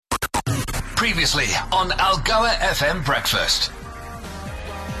Previously on Algoa FM Breakfast.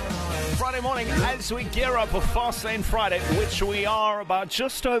 Friday morning, as we gear up for Fastlane Friday, which we are about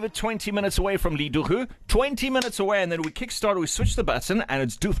just over 20 minutes away from Lidugu. 20 minutes away, and then we kickstart, we switch the button, and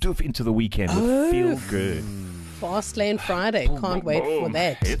it's doof into the weekend. We feel good. Fastlane Friday. Can't wait for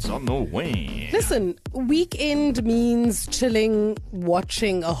that. It's on the way. Listen, weekend means chilling,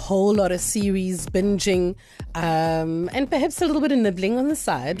 watching a whole lot of series, binging, and perhaps a little bit of nibbling on the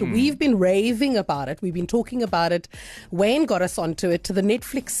side. We've been raving about it. We've been talking about it. Wayne got us onto it, to the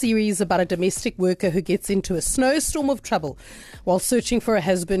Netflix series about a domestic worker who gets into a snowstorm of trouble while searching for a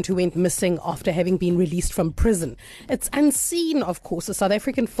husband who went missing after having been released from prison. It's Unseen, of course, a South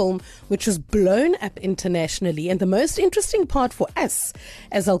African film which was blown up internationally. And the most interesting part for us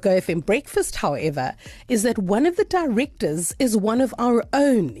as Algoa FM Breakfast, however, is that one of the directors is one of our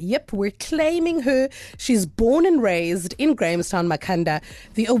own. Yep, we're claiming her. She's born and raised in Grahamstown, Makhanda,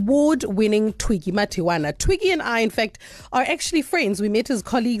 the award-winning Twiggy, Matiwana. Twiggy and I, in fact, are actually friends. We met as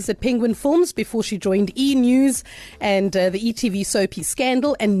colleagues at Penguin Films before she joined E! News and the ETV soapy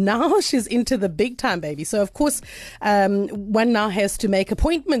Scandal, and now she's into the big time, baby. So, of course, one now has to make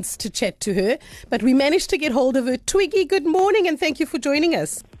appointments to chat to her, but we managed to get hold of her. Twiggy, good morning, and thank you for joining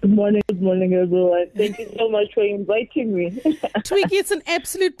us. Good morning, everyone. Thank you so much for inviting me. Twiggy, it's an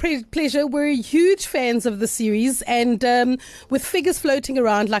absolute pleasure. We're huge fans of the series, and with figures floating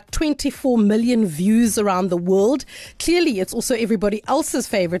around like 24 million views around the world, clearly it's also everybody else's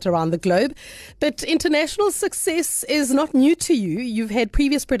favorite around the globe. But international success is not new to you. You've had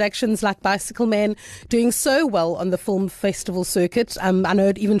previous productions like Bicycle Man doing so well on the film festival circuit. I know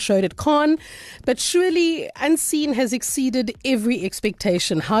it even showed at Cannes, but surely Unseen has exceeded every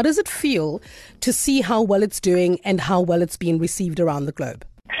expectation. How does it feel to see how well it's doing and how well it's being received around the globe?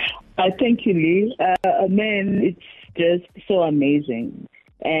 Thank you, Lee. Man, it's just so amazing.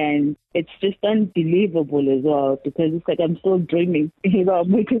 And it's just unbelievable as well, because it's like I'm still dreaming.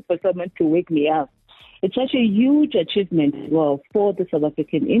 I'm waiting for someone to wake me up. It's such a huge achievement as well for the South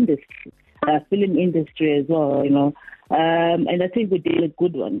African industry, film industry as well, And I think we did a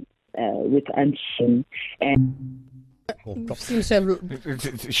good one with Unseen. And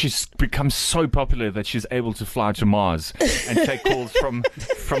she's become so popular that she's able to fly to Mars and take calls from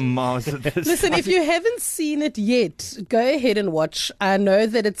Mars. Listen, if you haven't seen it yet, go ahead and watch. I know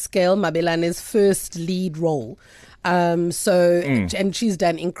that it's Gail Mabelane's first lead role. And she's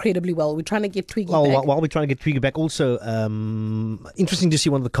done incredibly well. We're trying to get Twiggy back. While we're trying to get Twiggy back, also interesting to see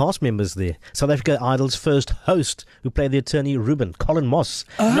one of the cast members there. South Africa Idol's first host, who played the attorney Ruben, Colin Moss.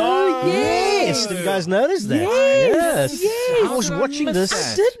 Oh, yes! Did you guys notice that? Yes. I was watching this.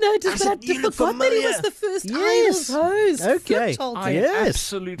 I did notice, but I forgot that he was the first Idol's host. Okay. I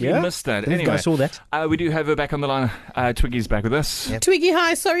absolutely missed that. Anyway, I saw that. We do have her back on the line. Twiggy's back with us. Yep. Twiggy,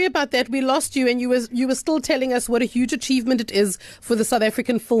 hi. Sorry about that. We lost you, and you were still telling us what a huge achievement it is for the South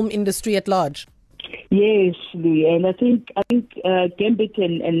African film industry at large. Yes, Lee, and I think Gambit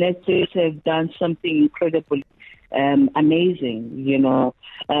and Netflix have done something incredibly amazing.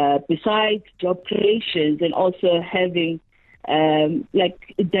 Besides job creations and also having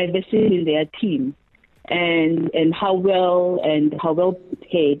diversity in their team, and how well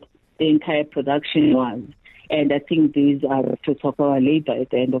prepared the entire production was. And I think these are to top our labor at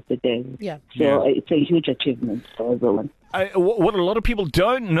the end of the day. Yeah. So it's a huge achievement for everyone. What a lot of people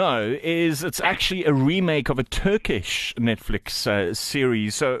don't know is it's actually a remake of a Turkish Netflix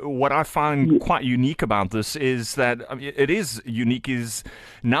series. So what I find quite unique about this is that it is unique is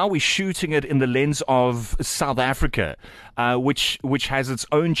now we're shooting it in the lens of South Africa, which has its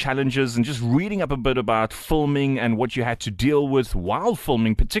own challenges. And just reading up a bit about filming and what you had to deal with while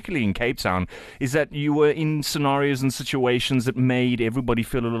filming, particularly in Cape Town, is that you were in scenarios and situations that made everybody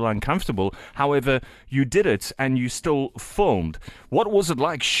feel a little uncomfortable. However, you did it and you still filmed. What was it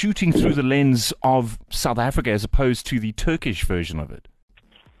like shooting through the lens of South Africa as opposed to the Turkish version of it?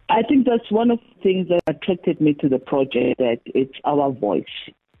 I think that's one of the things that attracted me to the project, that it's our voice,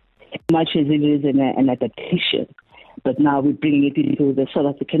 as much as it is an adaptation. But now we bring it into the South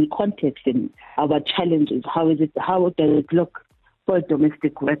African context and our challenges. How does it look for a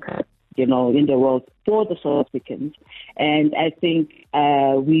domestic worker, in the world for the South Africans? And I think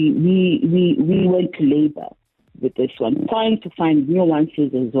we went to labor with this one, trying to find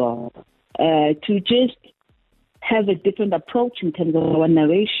nuances as well, to just have a different approach in terms of our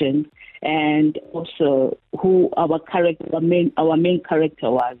narration, and also who our main character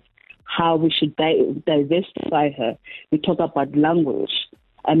was, how we should diversify her. We talk about language.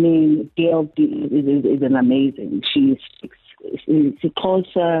 I mean, Gail is an amazing. She speaks she's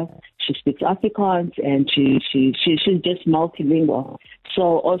Xhosa, she speaks Afrikaans, and she's just multilingual.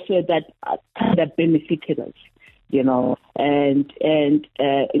 So also that kind of benefited us, and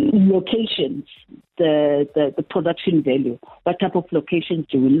locations, the production value. What type of locations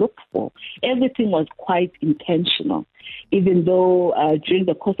do we look for? Everything was quite intentional. Even though during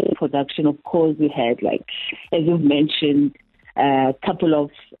the course of production, of course, we had, like, as you've mentioned, a couple of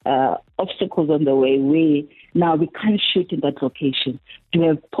obstacles on the way. Now we can't shoot in that location. Do we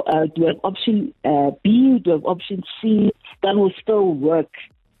have option B? Do we have option C? That will still work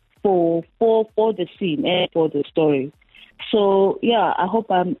for the scene and for the story. So yeah, I hope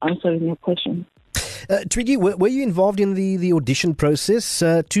I'm answering your question. Twiggy, were you involved in the audition process?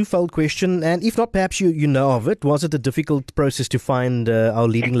 Twofold question, and if not, perhaps you know of it. Was it a difficult process to find our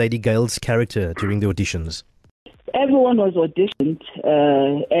leading lady Gail's character during the auditions? Everyone was auditioned,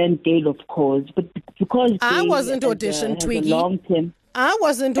 and Gail, of course, but because I wasn't auditioned, Twiggy. Long term. I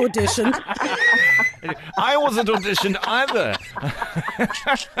wasn't auditioned. I wasn't auditioned either.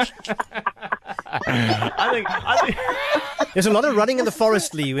 I think there's a lot of running in the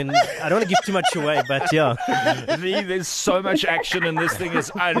forest, Lee. When I don't want to give too much away, but yeah. Lee, there's so much action, and this thing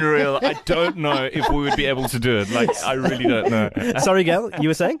is unreal. I don't know if we would be able to do it. Like, I really don't know. Sorry, Gail, you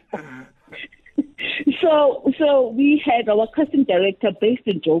were saying? So we had our casting director based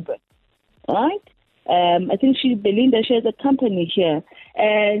in Joburg, right? I think Belinda, she has a company here,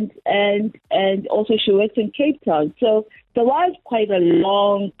 and also she works in Cape Town. So there was quite a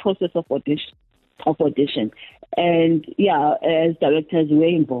long process of audition, and yeah, as directors,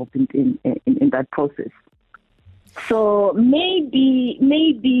 we're involved in that process. So maybe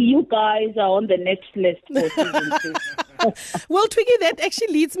you guys are on the next list for season 2. Well, Twiggy, that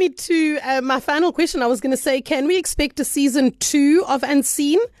actually leads me to my final question. I was going to say, can we expect a season 2 of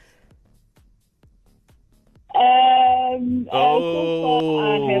Unseen? I have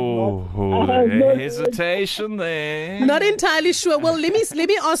no hesitation there. Not entirely sure. Well, let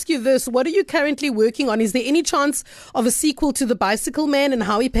me ask you this. What are you currently working on? Is there any chance of a sequel to The Bicycle Man and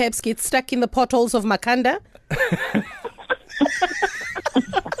how he perhaps gets stuck in the potholes of Makhanda?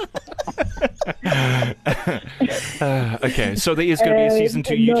 Okay, so there is going to be a season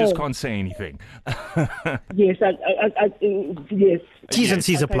 2. You just can't say anything. Yes, yes. T's and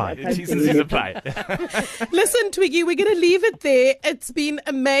C's apply. T's and C's apply. Listen, Twiggy, we're going to leave it there. It's been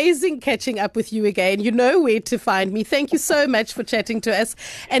amazing catching up with you again. You know where to find me. Thank you so much for chatting to us,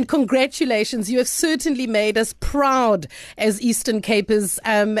 and congratulations. You have certainly made us proud as Eastern Capers.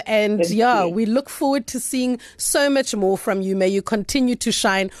 We look forward to seeing so much more from you. May you continue to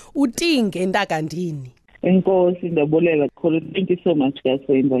shine. Uting endagandini. Thank you so much, guys,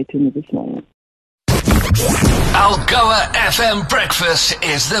 for inviting me this morning. Algoa FM Breakfast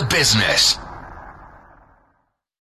is the business.